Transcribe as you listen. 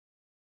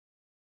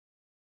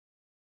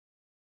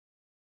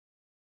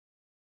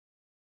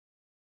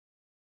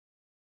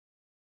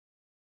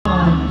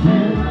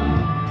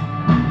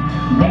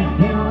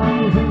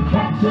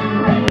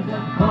kitchen raised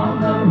up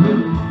on the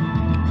roof.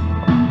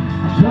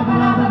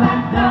 Trouble on the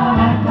back door,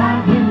 act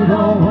like you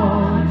don't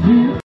want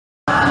to.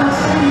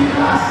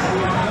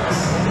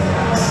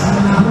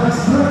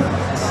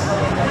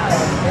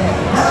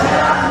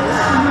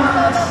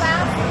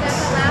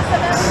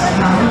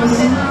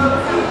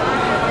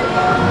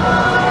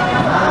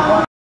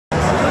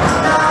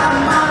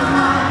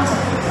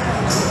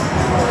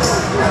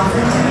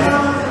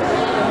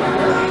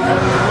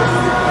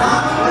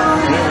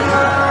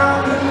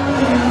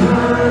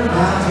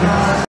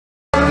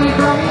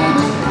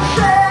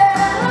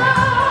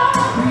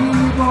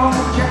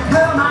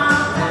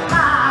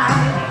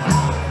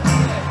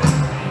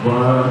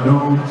 Why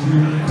don't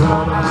you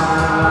come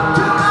out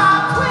to my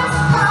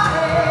twist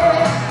party?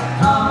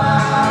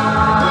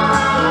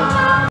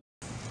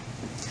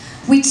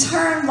 We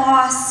turn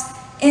loss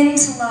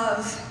into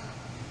love.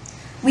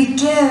 We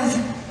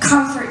give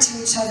comfort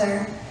to each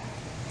other.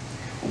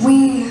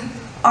 We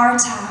are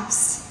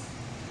Taps,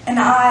 and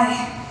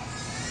I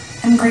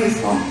am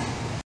grateful.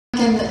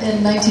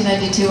 In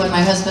 1992, when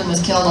my husband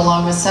was killed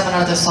along with 7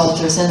 other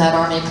soldiers in that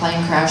Army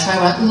plane crash, I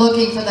went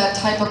looking for that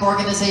type of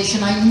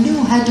organization I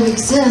knew had to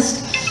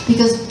exist,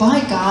 because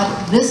by God,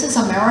 this is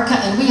America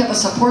and we have a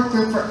support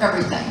group for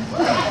everything.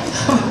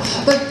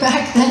 But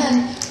back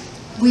then,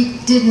 we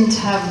didn't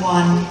have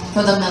one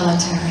for the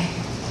military.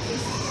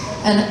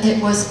 And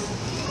it was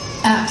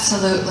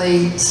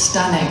absolutely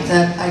stunning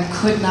that I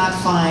could not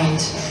find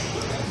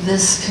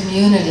this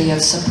community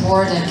of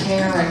support and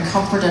care and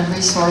comfort and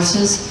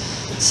resources.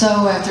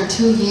 So after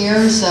 2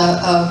 years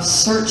of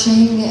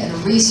searching and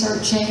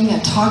researching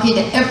and talking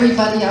to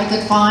everybody I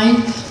could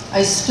find,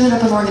 I stood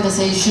up an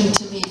organization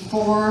to meet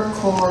 4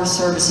 core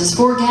services,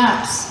 4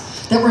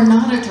 gaps that were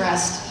not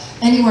addressed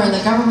anywhere in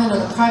the government or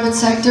the private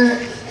sector.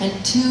 And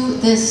to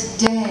this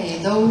day,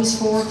 those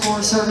 4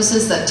 core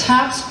services that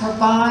TAPS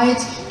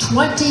provides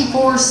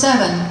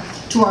 24/7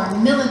 to our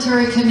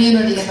military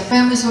community and the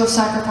families who have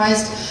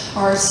sacrificed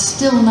are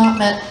still not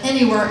met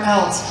anywhere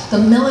else. The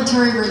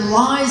military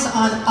relies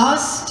on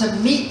us to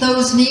meet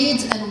those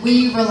needs, and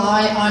we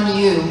rely on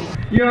you.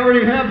 You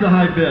already have the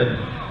high bid.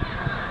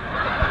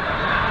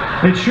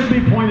 It should be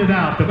pointed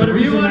out that But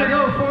if you want to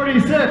go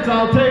 46,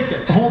 I'll take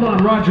it. Hold on,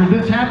 Roger.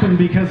 This happened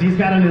because he's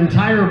got an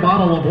entire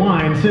bottle of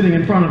wine sitting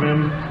in front of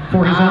him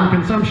for his own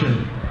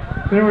consumption.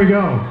 There we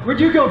go. Would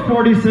you go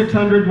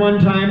 4,600 one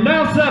time?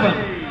 Now 7.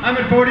 I'm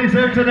at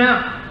 46 and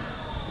now.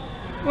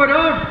 What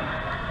on?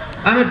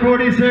 I'm at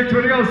 46.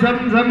 Would you go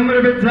 7? 7 would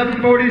have been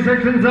 7.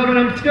 46 and 7.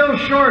 I'm still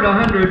short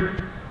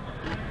 100.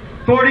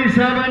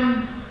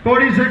 47.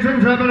 46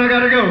 and 7. I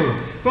gotta go.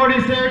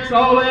 46.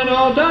 All in,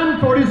 all done.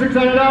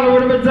 $4,600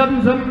 would have been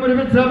 7. 7 would have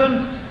been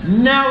 7.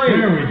 Now 8.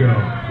 There we go.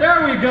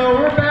 There we go.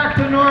 We're back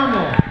to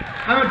normal.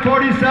 I'm at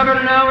 47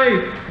 and now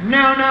 8.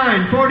 Now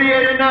 9.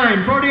 48 and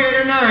 9. 48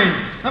 and 9.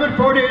 I'm at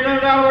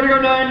 $4,800. Would have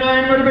go 9.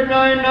 9 would have been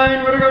 9.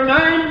 9 would have go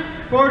 9.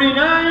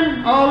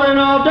 49. All in,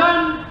 all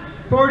done.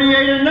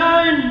 48 and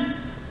 9.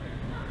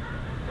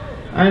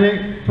 I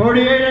think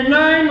 48 and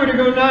 9. Would have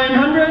go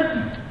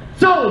 900.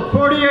 Sold.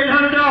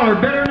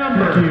 $4,800. Better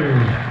number. Thank you.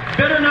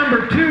 Better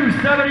number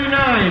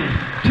 279.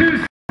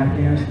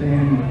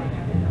 Afghanistan.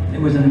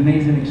 It was an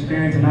amazing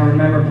experience, and I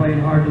remember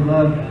playing Hard to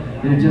Love.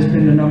 It had just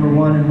been to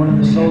 #1, and one of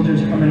the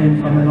soldiers coming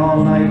in from an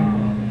all-night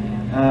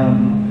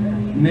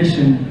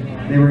mission.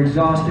 They were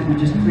exhausted. We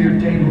just cleared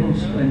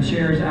tables and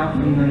chairs out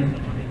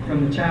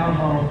from the chow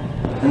hall,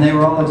 and they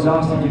were all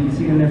exhausted. You could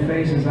see it in their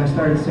faces. I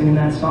started singing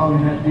that song,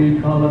 and that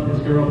dude called up his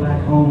girl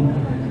back home,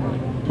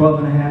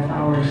 12.5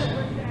 hours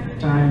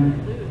time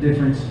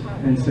difference,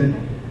 and said,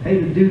 "Hey,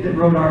 the dude that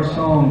wrote our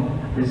song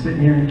is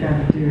sitting here in the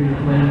cafeteria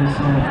playing this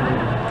song for you."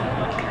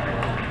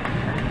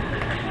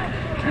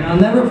 And I'll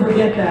never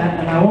forget that,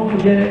 and I won't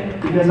forget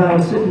it because I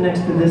was sitting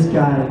next to this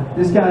guy.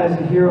 This guy is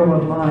a hero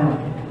of mine,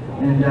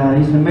 and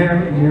he's an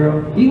American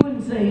hero. He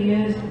wouldn't say he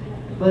is,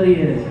 but he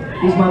is.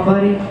 He's my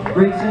buddy,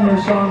 great singer,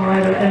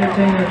 songwriter,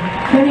 entertainer,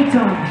 Kenny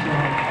Thomas.